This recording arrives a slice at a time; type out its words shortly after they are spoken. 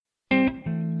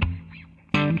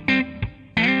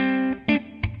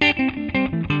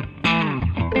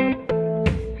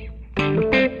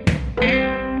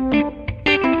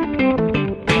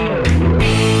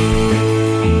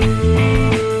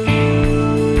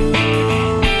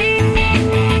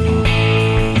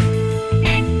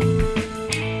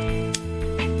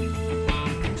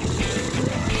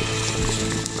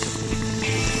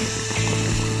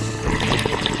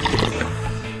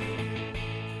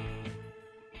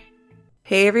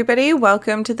Hey everybody,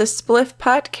 welcome to the Spliff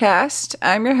Podcast.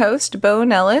 I'm your host, Bo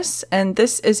Nellis, and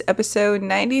this is episode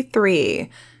 93,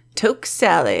 Toke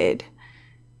Salad.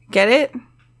 Get it?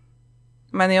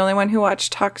 Am I the only one who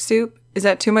watched Talk Soup? Is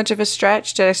that too much of a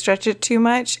stretch? Did I stretch it too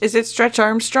much? Is it Stretch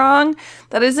Armstrong?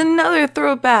 That is another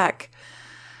throwback.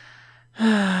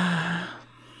 I'm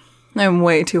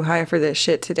way too high for this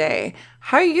shit today.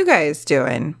 How are you guys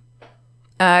doing?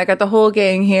 I got the whole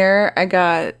gang here. I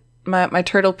got my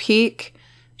Turtle Peak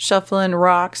shuffling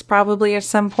rocks probably at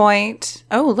some point.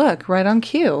 Oh, look, right on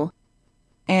cue.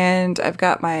 And I've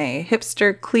got my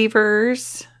hipster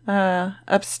cleavers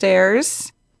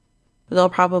upstairs. They'll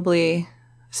probably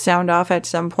sound off at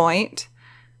some point.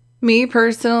 Me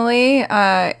personally,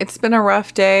 it's been a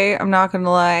rough day. I'm not going to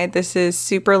lie. This is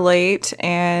super late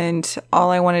and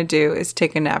all I want to do is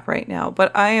take a nap right now.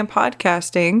 But I am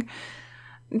podcasting.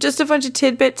 Just a bunch of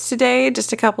tidbits today,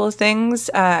 just a couple of things.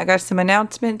 I got some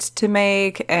announcements to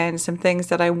make and some things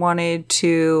that I wanted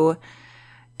to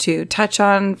touch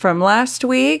on from last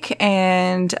week.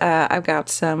 And I've got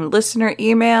some listener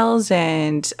emails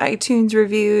and iTunes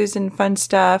reviews and fun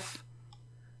stuff.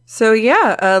 So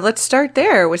yeah, let's start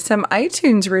there with some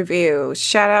iTunes reviews.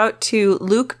 Shout out to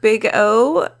Luke Big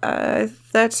O.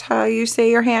 That's how you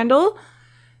say your handle.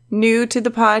 New to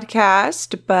the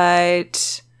podcast,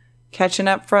 but catching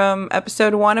up from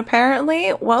episode 1,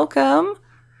 apparently. Welcome.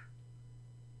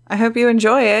 I hope you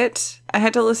enjoy it. I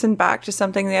had to listen back to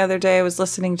something the other day. I was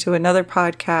listening to another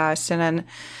podcast, and then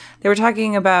they were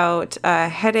talking about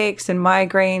headaches and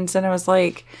migraines, and I was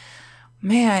like,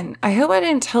 man, I hope I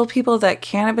didn't tell people that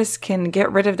cannabis can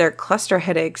get rid of their cluster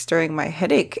headaches during my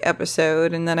headache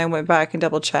episode. And then I went back and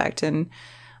double-checked, and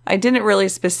I didn't really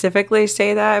specifically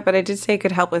say that, but I did say it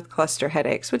could help with cluster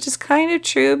headaches, which is kind of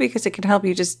true because it can help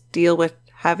you just deal with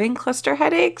having cluster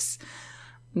headaches.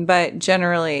 But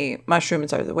generally,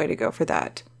 mushrooms are the way to go for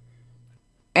that.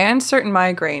 And certain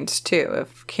migraines, too.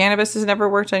 If cannabis has never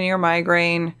worked on your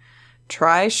migraine,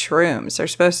 try shrooms. They're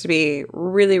supposed to be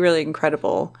really, really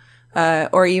incredible.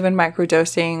 Or even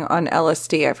microdosing on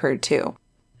LSD, I've heard, too.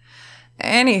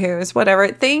 Anywho's, whatever.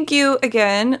 Thank you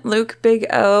again, Luke Big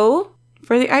O,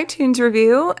 for the iTunes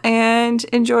review, and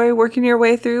enjoy working your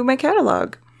way through my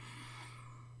catalog.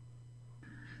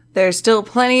 There's still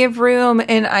plenty of room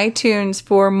in iTunes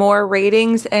for more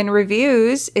ratings and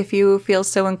reviews if you feel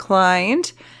so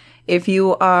inclined. If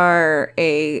you are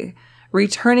a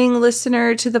returning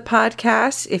listener to the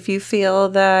podcast, if you feel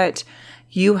that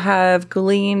you have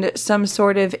gleaned some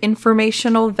sort of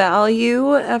informational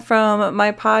value from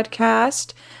my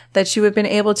podcast that you have been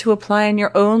able to apply in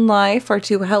your own life or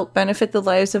to help benefit the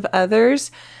lives of others,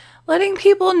 letting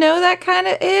people know that kind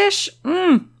of ish,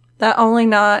 that only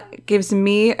not gives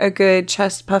me a good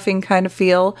chest puffing kind of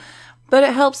feel, but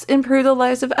it helps improve the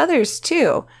lives of others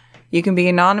too. You can be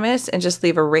anonymous and just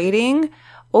leave a rating,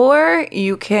 or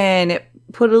you can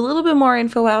put a little bit more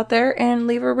info out there and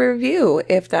leave a review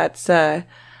if that's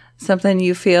something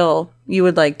you feel you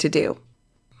would like to do.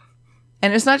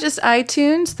 And it's not just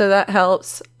iTunes, though that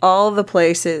helps. All the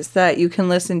places that you can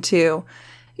listen to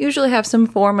usually have some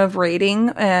form of rating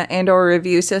and or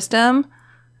review system.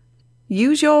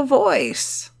 Use your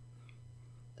voice.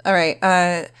 All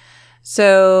right.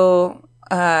 So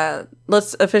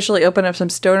let's officially open up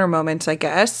some stoner moments, I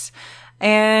guess.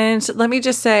 And let me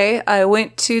just say, I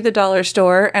went to the dollar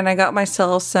store and I got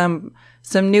myself some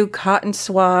new cotton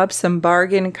swabs, some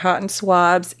bargain cotton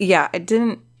swabs. Yeah, I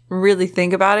didn't really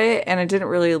think about it and I didn't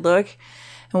really look.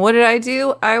 And what did I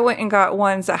do? I went and got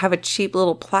ones that have a cheap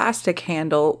little plastic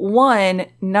handle. 1,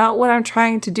 not what I'm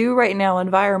trying to do right now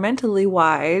environmentally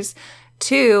wise.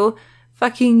 2,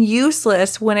 fucking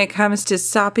useless when it comes to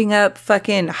sopping up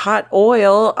fucking hot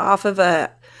oil off of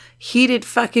a heated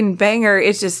fucking banger.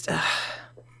 It's just,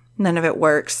 none of it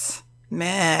works.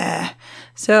 Meh.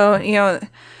 So,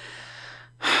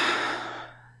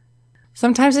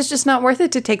 sometimes it's just not worth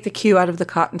it to take the Q out of the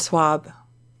cotton swab.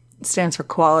 It stands for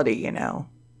quality,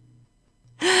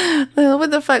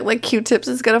 What the fuck? Like Q-Tips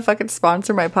is gonna fucking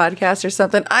sponsor my podcast or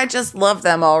something? I just love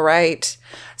them, all right.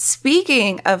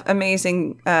 Speaking of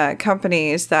amazing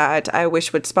companies that I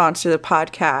wish would sponsor the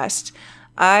podcast,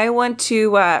 I want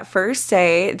to first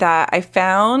say that I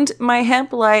found my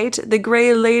hemp light. The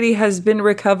gray lady has been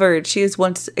recovered. She is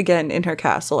once again in her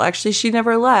castle. Actually, she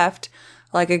never left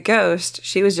like a ghost.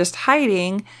 She was just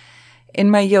hiding in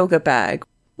my yoga bag,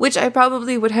 which I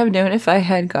probably would have known if I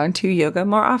had gone to yoga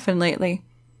more often lately.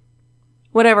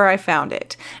 Whatever, I found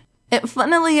it. And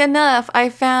funnily enough, I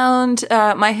found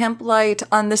my hemp light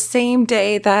on the same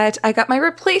day that I got my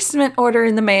replacement order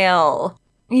in the mail.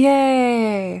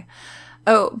 Yay!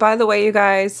 Oh, by the way, you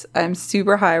guys, I'm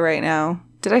super high right now.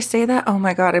 Did I say that? Oh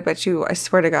my God, I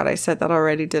swear to God, I said that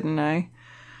already, didn't I?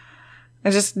 I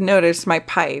just noticed my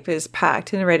pipe is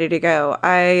packed and ready to go.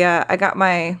 I got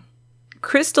my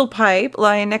crystal pipe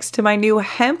lying next to my new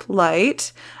hemp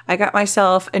light. I got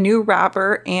myself a new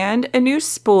wrapper and a new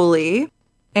spoolie.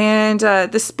 And the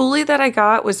spoolie that I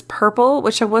got was purple,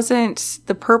 which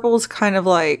the purple's kind of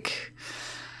like,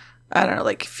 I don't know,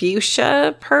 like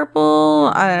fuchsia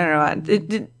purple. I don't know.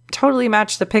 It totally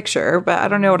matched the picture, but I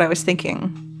don't know what I was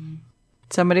thinking.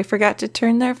 Somebody forgot to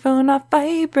turn their phone off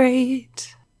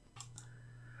vibrate.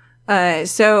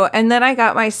 And then I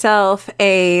got myself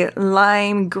a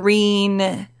lime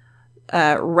green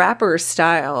wrapper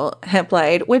style hemp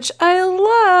light, which I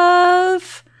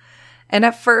love. And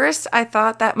at first I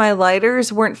thought that my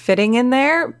lighters weren't fitting in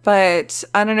there, but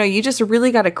I don't know, you just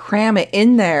really got to cram it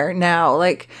in there now.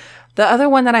 Like the other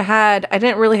one that I had, I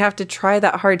didn't really have to try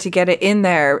that hard to get it in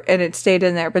there and it stayed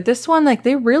in there. But this one, like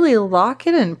they really lock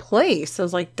it in place. I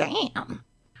was like, damn.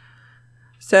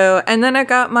 So, and then I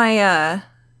got my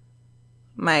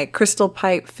crystal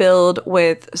pipe filled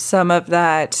with some of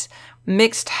that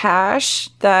mixed hash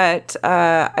that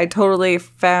I totally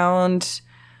found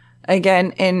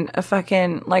again in a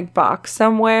fucking like box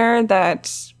somewhere.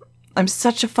 That I'm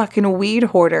such a fucking weed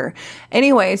hoarder.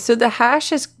 Anyway, so the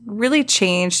hash has really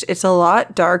changed. It's a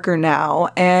lot darker now,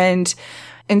 and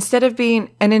instead of being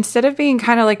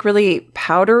kind of like really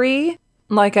powdery,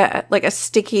 like a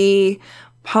sticky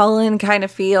pollen kind of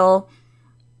feel,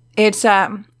 it's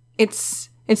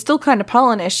still kind of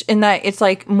pollenish in that it's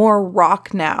like more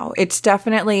rock now. It's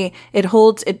definitely, it's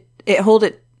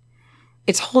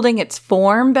holding its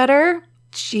form better.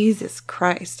 Jesus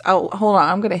Christ. Oh, hold on.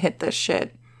 I'm going to hit this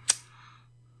shit.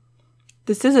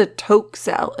 This is a Toke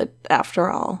Salad after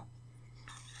all.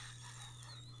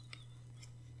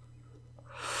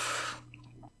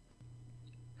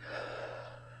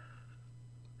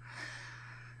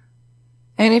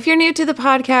 And if you're new to the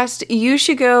podcast, you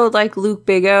should go like Luke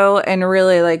Bigo and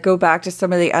really like go back to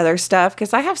some of the other stuff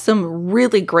because I have some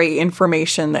really great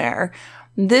information there.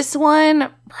 This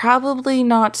one, probably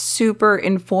not super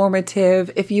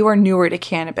informative if you are newer to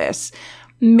cannabis.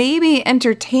 Maybe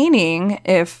entertaining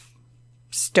if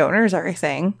stoners are a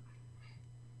thing.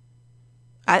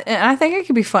 I think I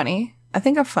could be funny. I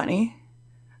think I'm funny,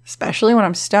 especially when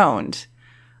I'm stoned.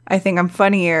 I think I'm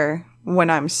funnier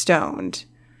when I'm stoned.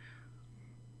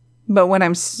 But when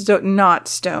I'm not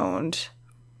stoned,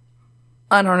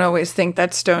 I don't always think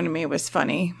that stoned me was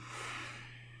funny.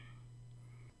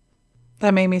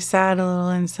 That made me sad a little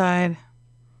inside.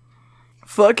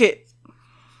 Fuck it.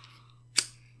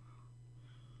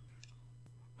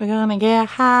 We're gonna get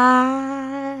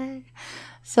high.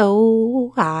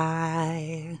 So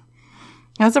high.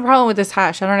 That's the problem with this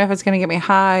hash. I don't know if it's gonna get me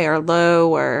high or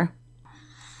low or...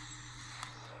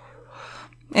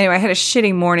 Anyway, I had a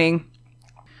shitty morning.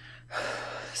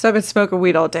 So I've been smoking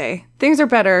weed all day. Things are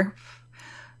better,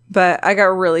 but I got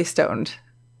really stoned.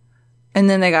 And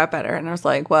then they got better. And I was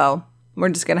like, well, we're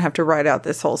just going to have to ride out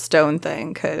this whole stone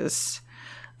thing because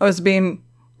I was being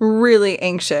really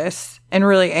anxious and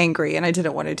really angry, and I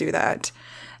didn't want to do that.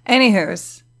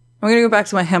 Anywho's, I'm going to go back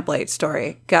to my hemp light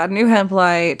story. Got a new hemp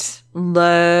light.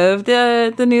 Love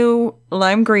the new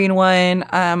lime green one.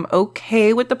 I'm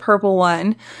okay with the purple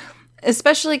one,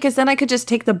 especially because then I could just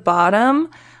take the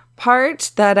bottom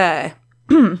part that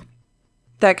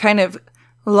that kind of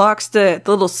locks the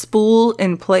little spool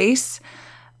in place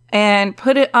and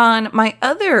put it on my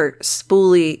other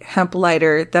spoolie hemp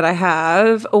lighter that I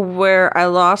have where I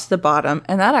lost the bottom.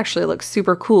 And that actually looks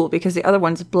super cool because the other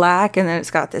one's black and then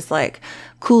it's got this like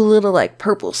cool little like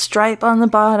purple stripe on the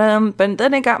bottom. But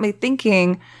then it got me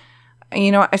thinking,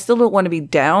 you know, I still don't want to be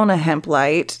down a hemp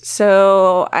light.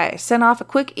 So I sent off a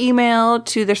quick email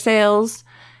to their sales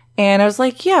and I was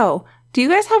like, yo, do you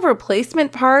guys have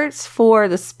replacement parts for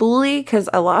the spoolie? Because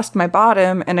I lost my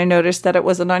bottom and I noticed that it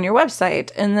wasn't on your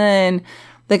website. And then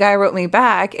the guy wrote me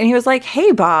back and he was like,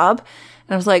 hey, Bob.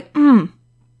 And I was like,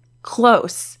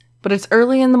 close. But it's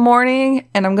early in the morning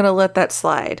and I'm going to let that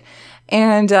slide.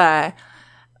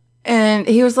 And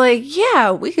he was like,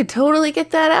 yeah, we could totally get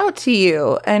that out to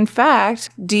you. In fact,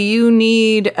 do you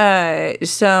need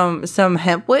some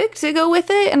hemp wick to go with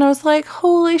it? And I was like,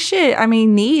 holy shit. I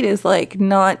mean, need is like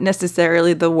not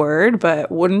necessarily the word,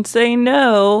 but wouldn't say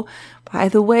no. By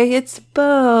the way, it's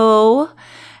Bo.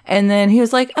 And then he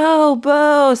was like, oh,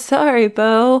 Bo, sorry,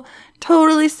 Bo.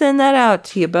 Totally send that out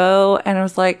to you, Bo. And I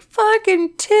was like,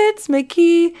 fucking tits,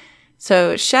 Mickey.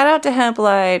 So shout out to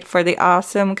Hemplight for the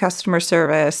awesome customer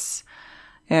service.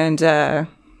 And I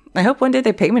hope one day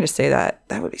they pay me to say that.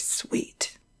 That would be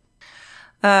sweet.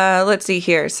 Let's see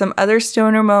here. Some other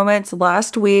stoner moments.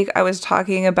 Last week, I was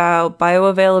talking about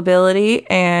bioavailability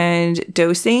and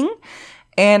dosing.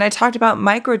 And I talked about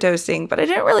microdosing, but I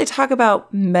didn't really talk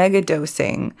about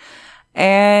megadosing.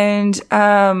 And,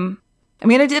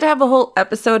 I did have a whole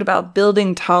episode about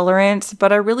building tolerance,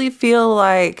 but I really feel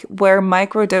like where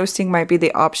microdosing might be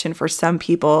the option for some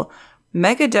people,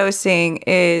 megadosing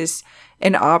is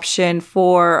an option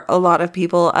for a lot of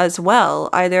people as well,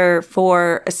 either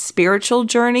for a spiritual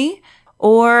journey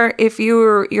or if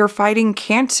you're fighting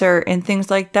cancer and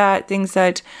things like that, things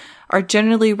that are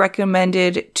generally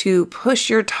recommended to push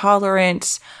your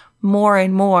tolerance more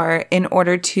and more in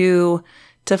order to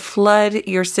flood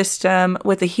your system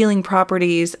with the healing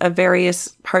properties of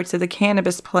various parts of the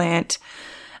cannabis plant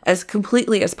as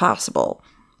completely as possible.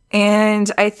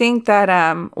 And I think that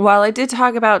while I did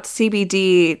talk about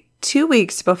CBD 2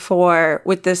 weeks before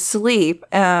with the sleep,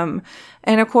 and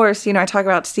of course, I talk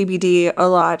about CBD a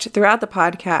lot throughout the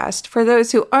podcast. For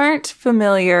those who aren't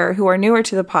familiar, who are newer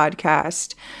to the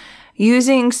podcast,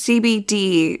 using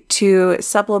CBD to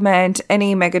supplement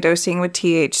any megadosing with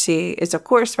THC is, of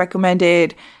course,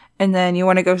 recommended. And then you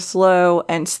want to go slow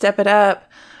and step it up.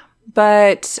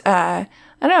 But I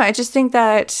don't know. I just think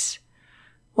that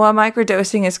while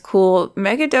microdosing is cool,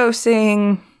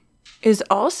 megadosing is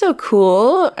also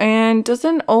cool and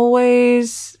doesn't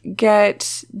always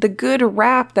get the good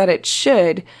rap that it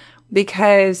should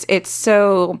because it's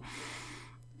so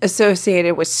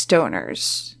associated with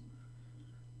stoners.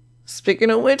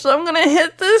 Speaking of which, I'm going to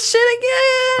hit this shit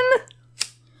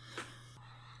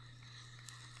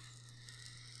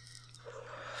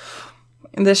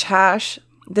again. This hash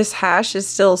is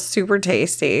still super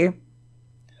tasty.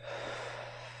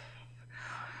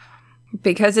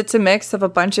 Because it's a mix of a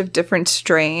bunch of different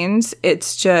strains,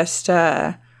 it's just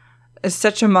it's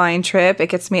such a mind trip. It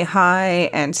gets me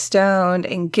high and stoned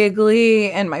and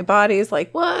giggly, and my body's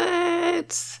like,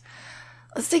 what?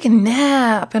 Let's take a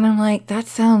nap. And I'm like, that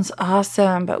sounds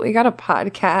awesome, but we got a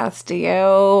podcast,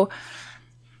 yo.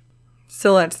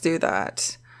 So let's do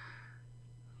that.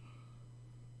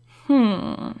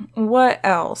 What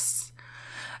else?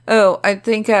 Oh, I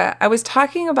think I was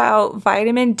talking about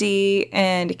vitamin D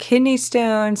and kidney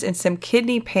stones and some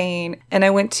kidney pain. And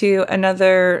I went to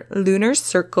another lunar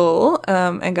circle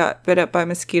and got bit up by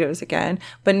mosquitoes again,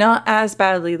 but not as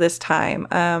badly this time.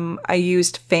 I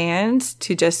used fans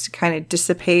to just kind of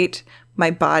dissipate my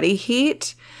body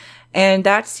heat. And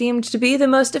that seemed to be the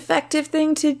most effective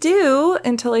thing to do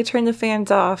until I turned the fans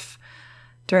off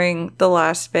during the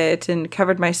last bit and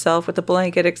covered myself with a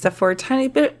blanket except for a tiny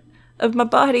bit of my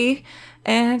body,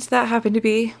 and that happened to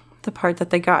be the part that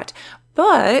they got.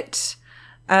 But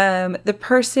the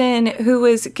person who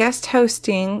was guest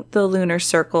hosting the lunar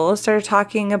circle started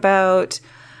talking about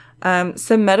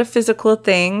some metaphysical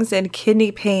things and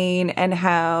kidney pain and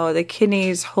how the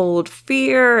kidneys hold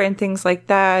fear and things like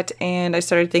that. And I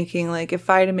started thinking, like, if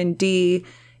vitamin D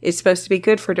is supposed to be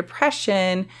good for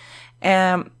depression,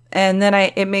 and then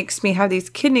it makes me have these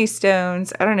kidney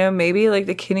stones. I don't know, maybe like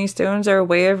the kidney stones are a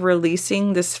way of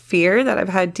releasing this fear that I've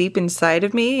had deep inside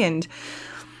of me. And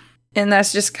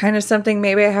that's just kind of something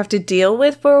maybe I have to deal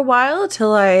with for a while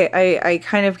till I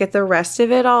kind of get the rest of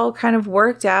it all kind of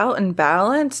worked out and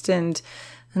balanced. And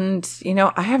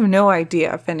I have no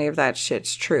idea if any of that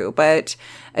shit's true. But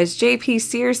as JP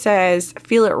Sear says,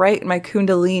 feel it right in my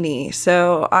kundalini.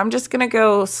 So I'm just going to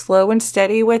go slow and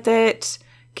steady with it.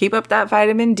 Keep up that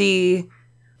vitamin D.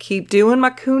 Keep doing my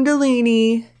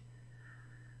kundalini.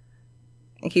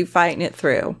 And keep fighting it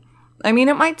through. I mean,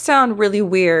 it might sound really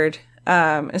weird.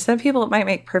 And some people, it might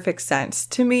make perfect sense.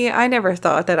 To me, I never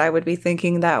thought that I would be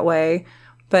thinking that way.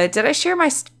 But did I share my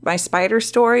spider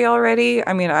story already?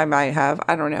 I mean, I might have.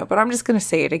 I don't know. But I'm just going to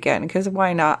say it again, because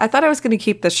why not? I thought I was going to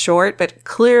keep this short, but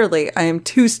clearly I am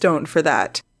too stoned for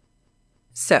that.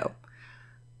 So,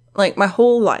 like, my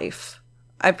whole life,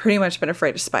 I've pretty much been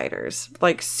afraid of spiders,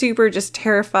 like super just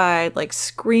terrified, like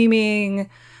screaming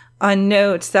on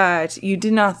notes that you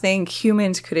did not think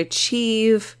humans could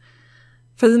achieve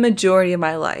for the majority of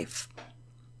my life.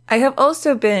 I have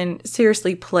also been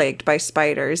seriously plagued by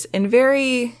spiders in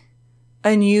very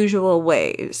unusual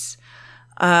ways.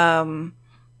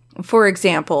 For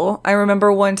example, I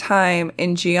remember one time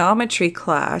in geometry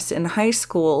class in high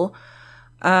school,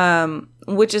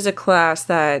 which is a class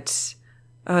that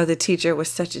the teacher was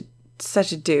such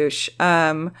a douche.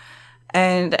 And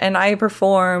I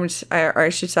performed, or I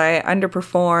should say, I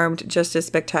underperformed just as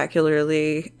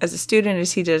spectacularly as a student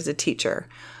as he did as a teacher.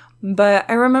 But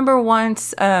I remember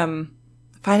once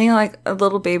finding like a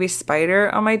little baby spider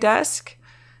on my desk.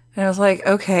 And I was like,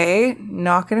 okay,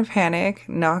 not gonna panic.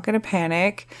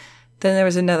 Then there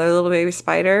was another little baby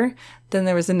spider. Then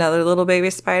there was another little baby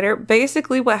spider.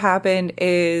 Basically what happened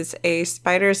is a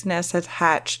spider's nest had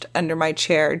hatched under my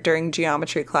chair during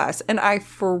geometry class. And I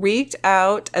freaked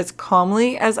out as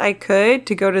calmly as I could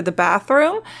to go to the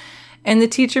bathroom. And the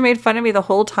teacher made fun of me the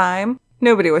whole time.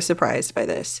 Nobody was surprised by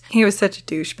this. He was such a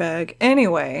douchebag.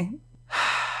 Anyway,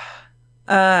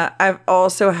 I've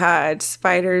also had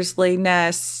spiders lay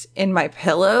nests in my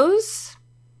pillows.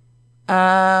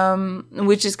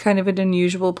 Which is kind of an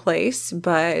unusual place,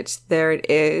 but there it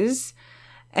is.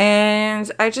 And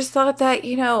I just thought that,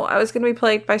 I was going to be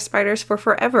plagued by spiders for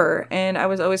forever, and I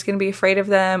was always going to be afraid of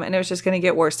them, and it was just going to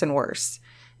get worse and worse.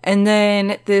 And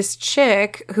then this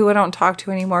chick, who I don't talk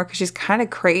to anymore because she's kind of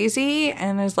crazy,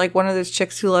 and is like one of those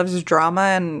chicks who loves drama,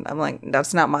 and I'm like,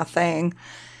 that's not my thing.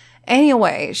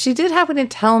 Anyway, she did happen to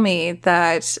tell me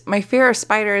that my fear of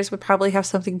spiders would probably have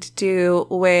something to do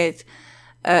with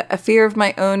a fear of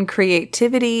my own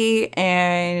creativity,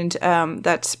 and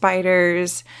that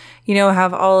spiders,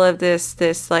 have all of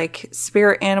this like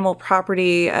spirit animal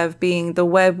property of being the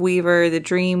web weaver, the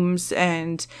dreams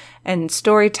and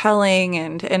storytelling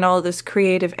and all this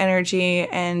creative energy.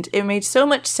 And it made so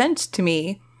much sense to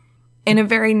me in a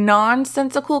very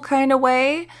nonsensical kind of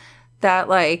way that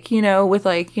with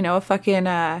a fucking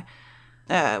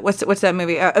what's that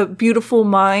movie? A Beautiful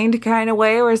Mind kind of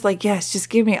way, where it's like, yes, just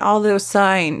give me all those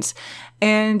signs.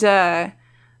 And that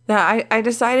I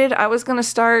decided I was going to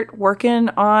start working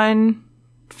on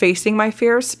facing my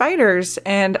fear of spiders.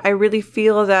 And I really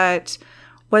feel that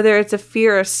whether it's a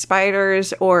fear of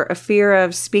spiders or a fear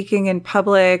of speaking in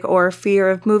public or a fear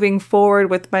of moving forward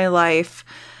with my life,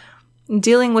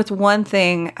 dealing with one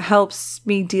thing helps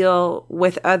me deal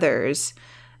with others.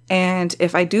 And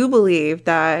if I do believe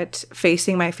that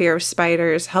facing my fear of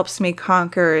spiders helps me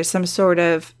conquer some sort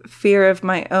of fear of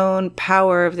my own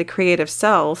power of the creative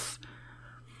self,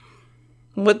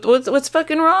 what's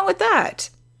fucking wrong with that?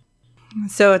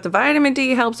 So if the vitamin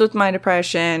D helps with my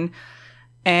depression,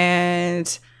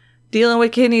 and dealing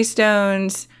with kidney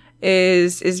stones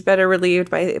is better relieved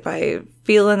by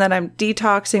feeling that I'm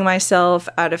detoxing myself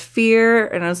out of fear.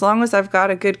 And as long as I've got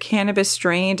a good cannabis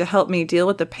strain to help me deal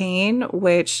with the pain,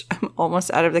 which I'm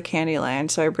almost out of the candy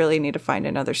land, so I really need to find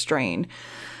another strain.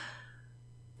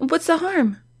 What's the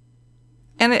harm?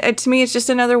 And to me, it's just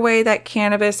another way that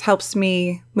cannabis helps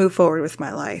me move forward with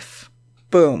my life.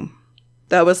 Boom.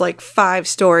 That was like 5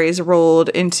 stories rolled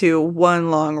into one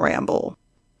long ramble.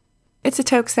 It's a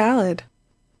Toke Salad.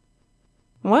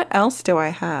 What else do I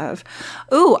have?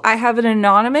 Ooh, I have an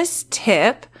anonymous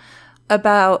tip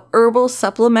about herbal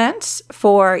supplements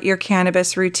for your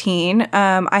cannabis routine.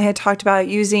 I had talked about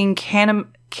using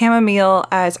chamomile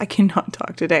as... I cannot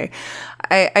talk today.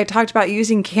 I talked about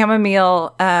using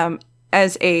chamomile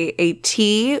as a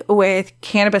tea with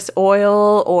cannabis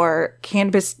oil or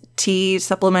cannabis tea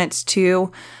supplements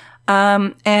too.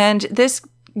 And this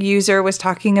user was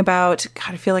talking about,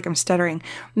 God, I feel like I'm stuttering.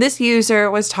 This user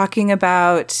was talking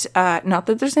about, not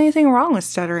that there's anything wrong with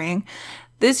stuttering.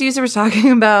 This user was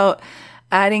talking about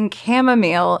adding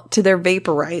chamomile to their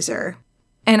vaporizer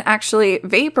and actually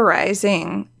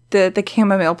vaporizing the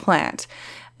chamomile plant.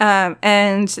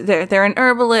 And they're an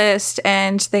herbalist,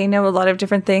 and they know a lot of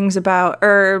different things about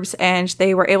herbs, and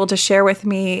they were able to share with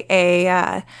me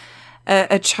a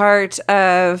chart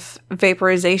of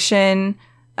vaporization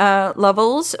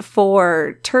levels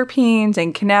for terpenes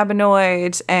and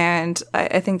cannabinoids, and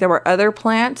I think there were other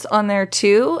plants on there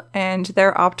too, and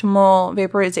their optimal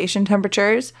vaporization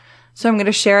temperatures. So I'm going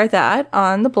to share that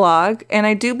on the blog, and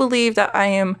I do believe that I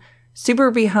am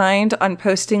super behind on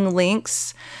posting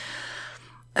links.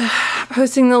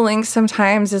 Posting the links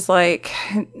sometimes is like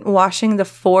washing the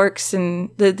forks and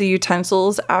the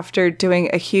utensils after doing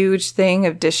a huge thing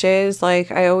of dishes.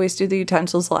 Like, I always do the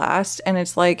utensils last, and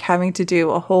it's like having to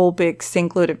do a whole big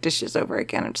sink load of dishes over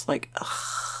again. I'm just like,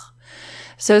 ugh.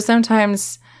 So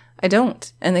sometimes I don't,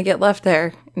 and they get left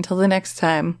there until the next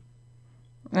time.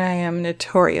 I am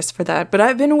notorious for that, but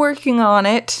I've been working on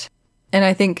it, and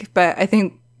I think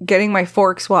getting my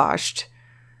forks washed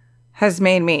has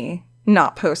made me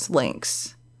not post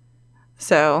links.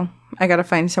 So I gotta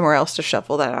find somewhere else to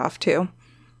shuffle that off to.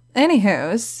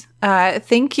 Anywho's,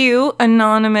 thank you,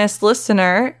 anonymous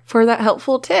listener, for that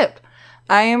helpful tip.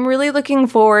 I am really looking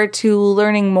forward to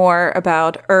learning more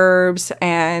about herbs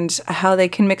and how they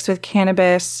can mix with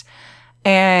cannabis,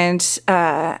 and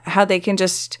how they can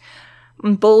just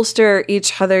bolster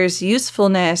each other's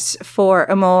usefulness for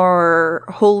a more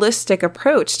holistic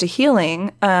approach to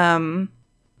healing.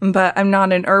 But I'm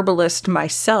not an herbalist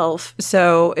myself,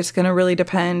 so it's going to really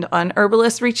depend on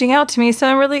herbalists reaching out to me, so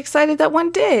I'm really excited that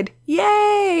one did.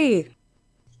 Yay!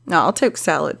 No, I'll take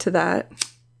salad to that.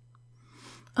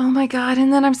 Oh my God,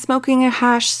 and then I'm smoking a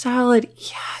hash salad.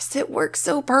 Yes, it works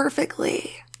so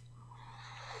perfectly.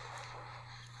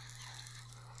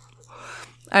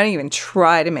 I didn't even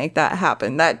try to make that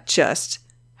happen. That just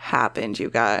happened, you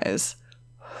guys.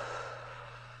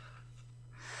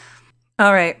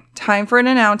 All right, time for an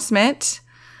announcement.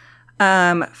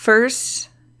 First,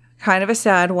 kind of a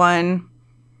sad one.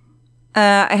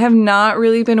 I have not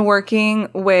really been working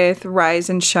with Rise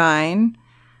and Shine.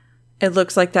 It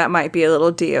looks like that might be a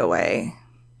little DOA.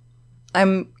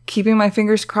 I'm keeping my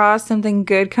fingers crossed something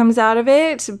good comes out of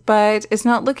it, but it's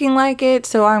not looking like it,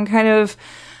 so I'm kind of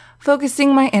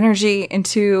focusing my energy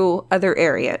into other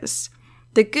areas.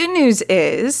 The good news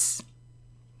is,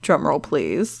 drumroll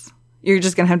please, you're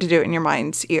just going to have to do it in your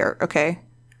mind's ear, okay?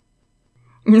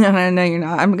 No, you're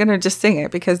not. I'm going to just sing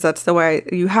it because that's the way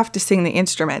you have to sing the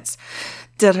instruments.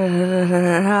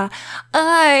 Da-da-da-da-da-da.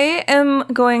 I am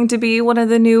going to be one of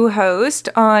the new hosts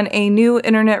on a new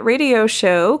internet radio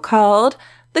show called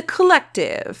The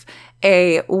Collective,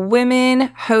 a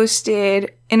women-hosted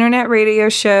internet radio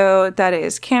show that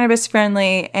is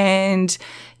cannabis-friendly, and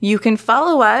you can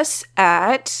follow us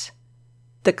at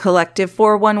The Collective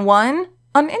 411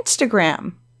 on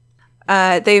Instagram.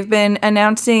 They've been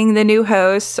announcing the new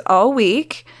hosts all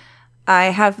week. I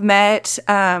have met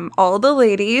all the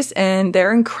ladies, and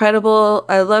they're incredible.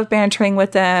 I love bantering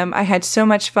with them. I had so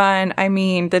much fun. I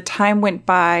mean, the time went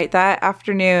by. That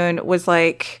afternoon was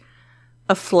like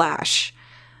a flash.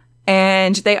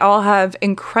 And they all have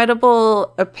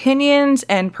incredible opinions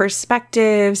and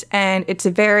perspectives, and it's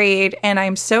varied. And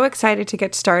I'm so excited to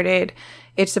get started.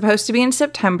 It's supposed to be in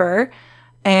September.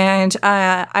 And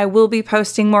I will be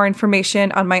posting more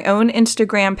information on my own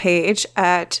Instagram page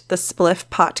at the Spliff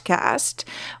Podcast,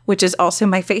 which is also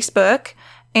my Facebook.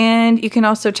 And you can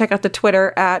also check out the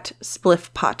Twitter at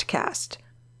Spliff Podcast.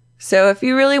 So if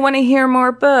you really want to hear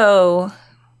more Bo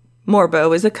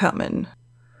is a-coming.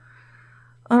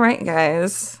 All right,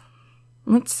 guys.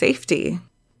 What's safety?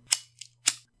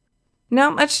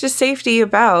 Not much to safety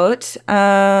about.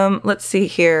 Let's see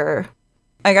here.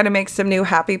 I got to make some new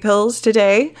happy pills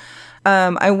today.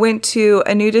 I went to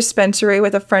a new dispensary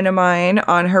with a friend of mine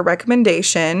on her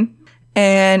recommendation.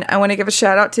 And I want to give a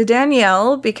shout out to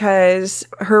Danielle because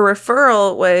her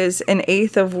referral was an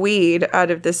eighth of weed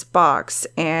out of this box.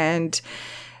 And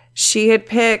she had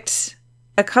picked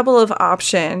a couple of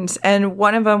options. And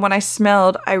one of them, when I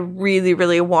smelled, I really,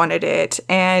 really wanted it.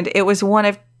 And it was one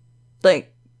of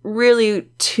really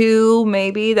two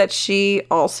maybe that she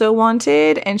also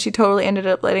wanted, and she totally ended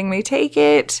up letting me take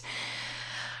it.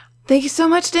 Thank you so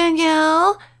much,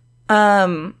 Danielle.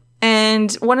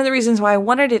 And one of the reasons why I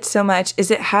wanted it so much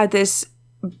is it had this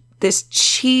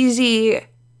cheesy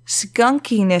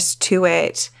skunkiness to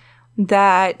it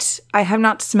that I have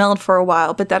not smelled for a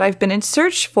while, but that I've been in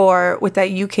search for with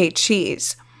that UK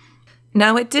cheese.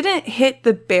 Now, it didn't hit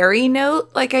the berry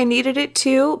note like I needed it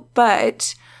to,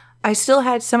 but I still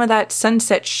had some of that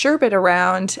sunset sherbet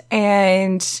around,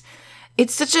 and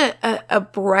it's such a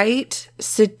bright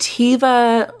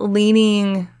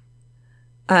sativa-leaning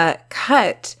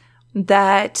cut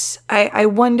that I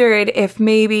wondered if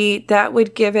maybe that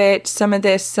would give it some of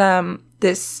this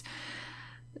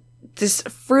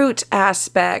fruit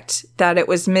aspect that it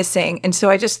was missing. And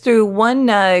so I just threw one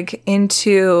nug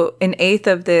into an eighth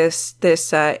of this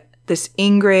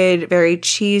Ingrid, very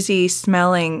cheesy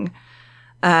smelling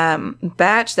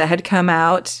batch that had come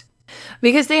out,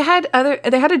 because they had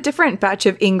a different batch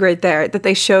of Ingrid there that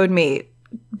they showed me,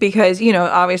 because, you know,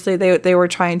 obviously they were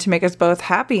trying to make us both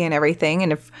happy and everything.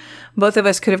 And if both of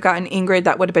us could have gotten Ingrid,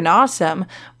 that would have been awesome.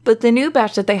 But the new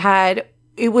batch that they had,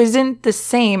 it wasn't the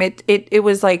same. It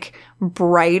was like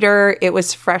brighter. It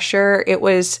was fresher. It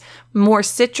was more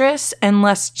citrus and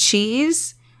less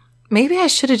cheese. Maybe I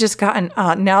should have just gotten,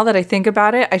 now that I think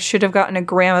about it, I should have gotten a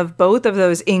gram of both of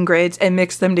those Ingrids and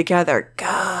mixed them together.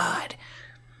 God.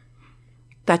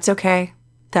 That's okay.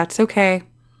 That's okay.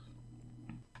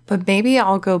 But maybe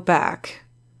I'll go back.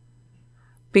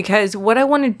 Because what I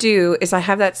want to do is I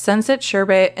have that sunset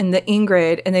sherbet and the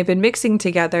Ingrid, and they've been mixing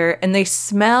together, and they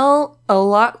smell a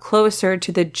lot closer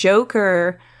to the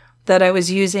Joker that I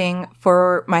was using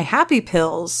for my happy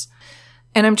pills.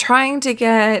 And I'm trying to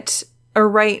get a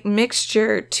right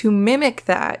mixture to mimic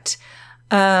that.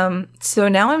 So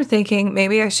now I'm thinking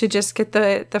maybe I should just get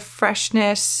the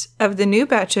freshness of the new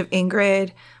batch of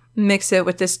Ingrid, mix it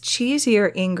with this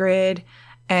cheesier Ingrid,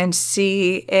 and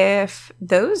see if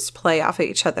those play off of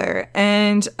each other.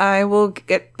 And I will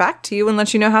get back to you and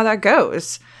let you know how that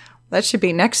goes. That should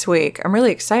be next week. I'm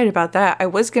really excited about that. I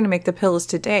was going to make the pills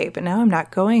today, but now I'm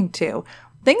not going to.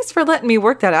 Thanks for letting me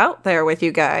work that out there with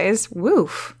you guys.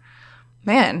 Woof.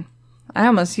 Man, I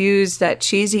almost used that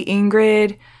cheesy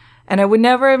Ingrid, and I would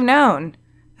never have known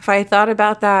if I thought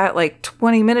about that like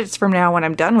 20 minutes from now when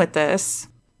I'm done with this.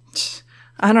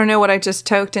 I don't know what I just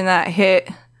toked in that hit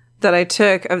that I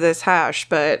took of this hash,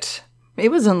 but it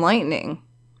was enlightening.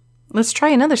 Let's try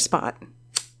another spot.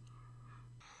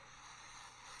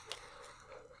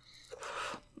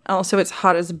 Also, it's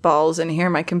hot as balls in here.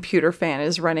 My computer fan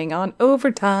is running on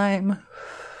overtime.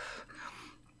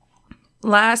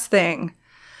 Last thing.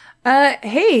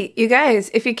 Hey, you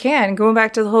guys, if you can, going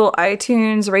back to the whole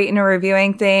iTunes rating and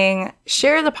reviewing thing,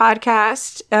 share the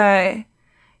podcast,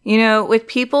 with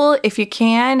people if you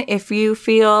can, if you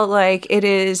feel like it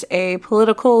is a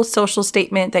political, social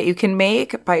statement that you can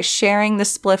make by sharing the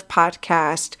Spliff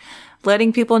podcast,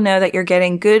 letting people know that you're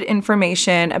getting good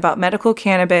information about medical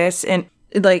cannabis and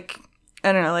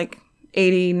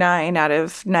 89 out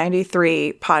of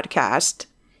 93 podcast.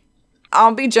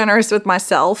 I'll be generous with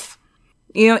myself.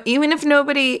 Even if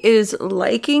nobody is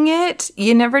liking it,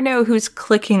 you never know who's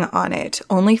clicking on it.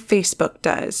 Only Facebook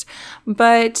does.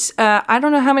 But I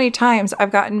don't know how many times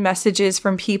I've gotten messages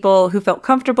from people who felt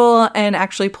comfortable and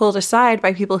actually pulled aside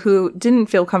by people who didn't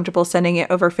feel comfortable sending it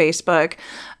over Facebook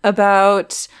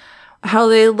about how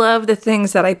they love the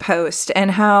things that I post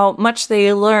and how much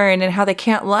they learn and how they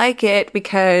can't like it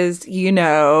because,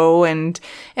 and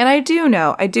I do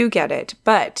know, I do get it.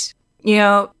 But,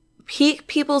 pique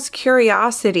people's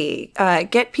curiosity,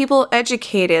 get people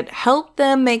educated, help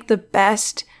them make the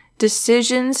best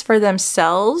decisions for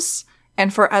themselves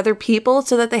and for other people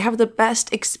so that they have the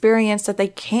best experience that they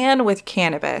can with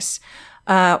cannabis.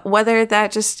 Whether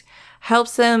that just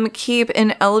helps them keep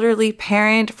an elderly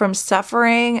parent from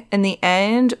suffering in the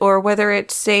end, or whether it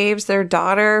saves their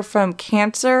daughter from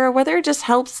cancer, or whether it just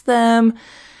helps them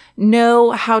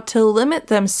know how to limit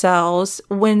themselves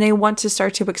when they want to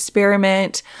start to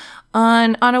experiment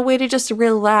on a way to just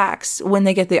relax when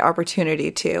they get the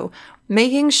opportunity to.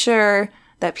 Making sure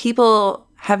that people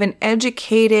have an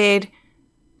educated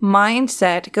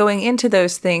mindset going into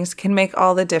those things can make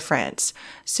all the difference.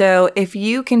 So if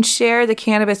you can share the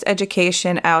cannabis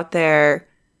education out there,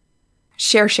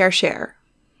 share.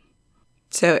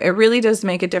 So it really does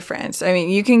make a difference. I mean,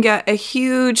 you can get a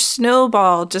huge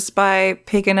snowball just by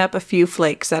picking up a few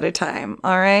flakes at a time.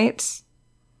 All right.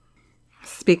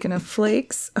 Speaking of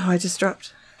flakes, I just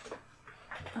dropped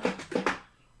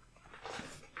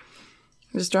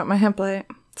my hemp light.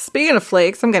 Speaking of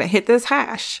flakes, I'm going to hit this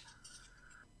hash.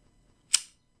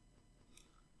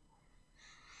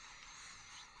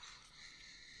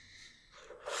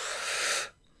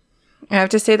 I have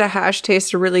to say the hash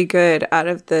tastes really good out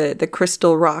of the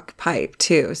crystal rock pipe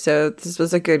too. So this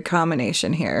was a good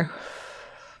combination here.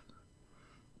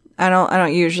 I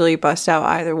don't usually bust out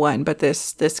either one, but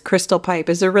this crystal pipe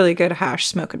is a really good hash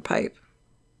smoking pipe.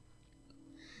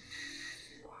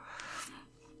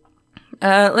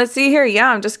 Let's see here. Yeah,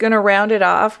 I'm just going to round it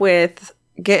off with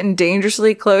getting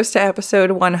dangerously close to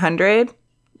episode 100. I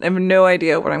have no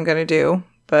idea what I'm going to do,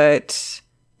 but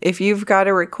if you've got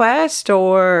a request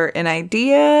or an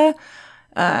idea,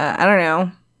 I don't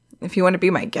know, if you want to be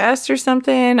my guest or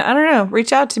something, I don't know,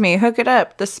 reach out to me, hook it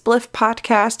up,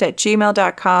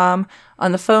 thespliffpodcast@gmail.com,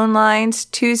 on the phone lines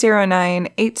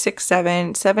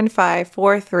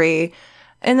 209-867-7543,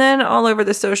 and then all over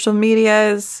the social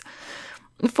medias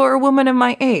for a woman of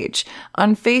my age.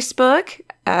 On Facebook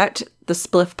at The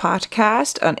Spliff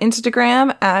Podcast, on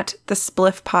Instagram at The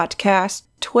Spliff Podcast,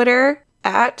 Twitter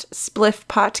at Spliff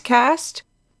Podcast.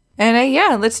 And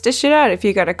let's dish it out. If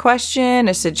you got a question,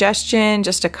 a suggestion,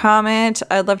 just a comment,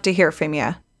 I'd love to hear from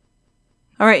you.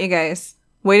 All right, you guys.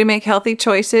 Way to make healthy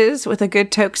choices with a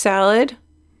good Toke Salad.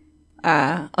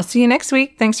 I'll see you next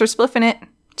week. Thanks for spliffing it.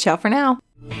 Ciao for now.